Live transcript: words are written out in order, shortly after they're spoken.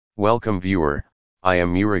Welcome viewer, I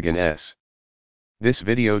am Murugan S. This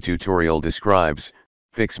video tutorial describes,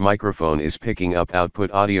 fix microphone is picking up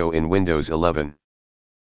output audio in Windows 11.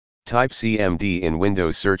 Type CMD in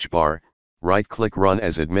Windows search bar, right-click Run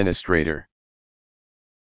as administrator.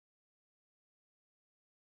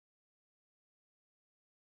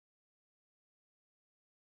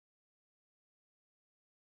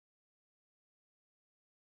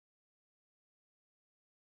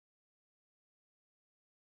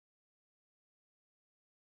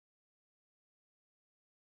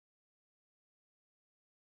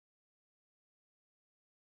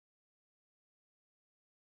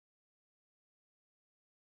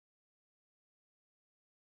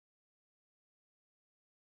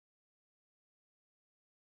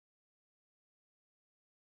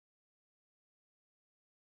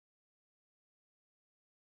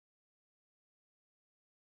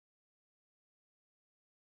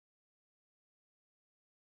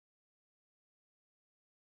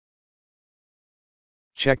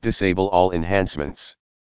 Check Disable all enhancements.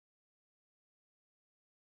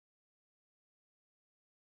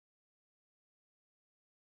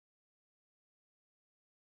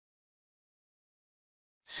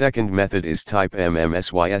 Second method is type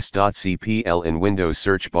mmmsys.cpl in Windows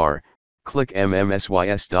search bar, click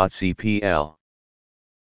mmmsys.cpl.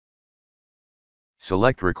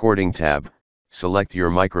 Select Recording tab, select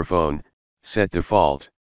your microphone, set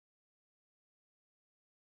default.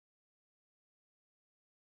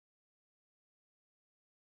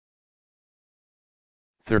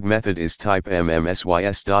 Third method is type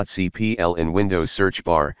mmmsys.cpl in Windows search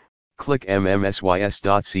bar, click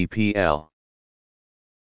mmmsys.cpl.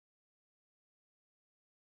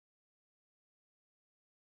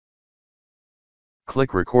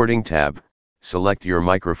 Click Recording tab, select your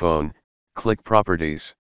microphone, click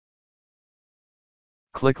Properties.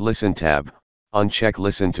 Click Listen tab, uncheck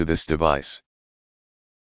Listen to this device.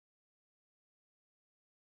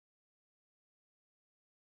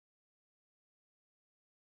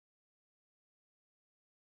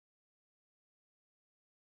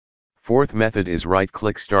 Fourth method is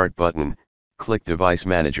right-click Start button, click Device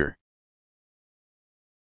Manager.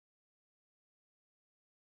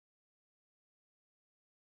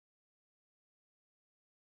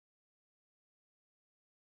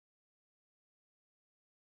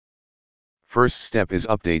 First step is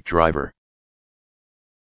Update driver.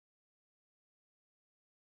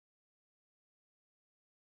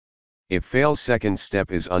 If fails, second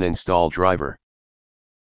step is Uninstall driver.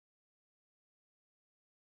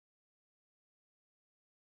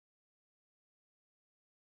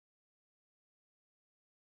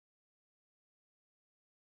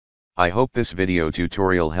 I hope this video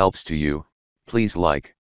tutorial helps to you. Please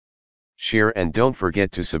like, share and don't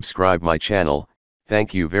forget to subscribe my channel.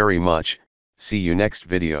 Thank you very much. See you next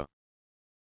video.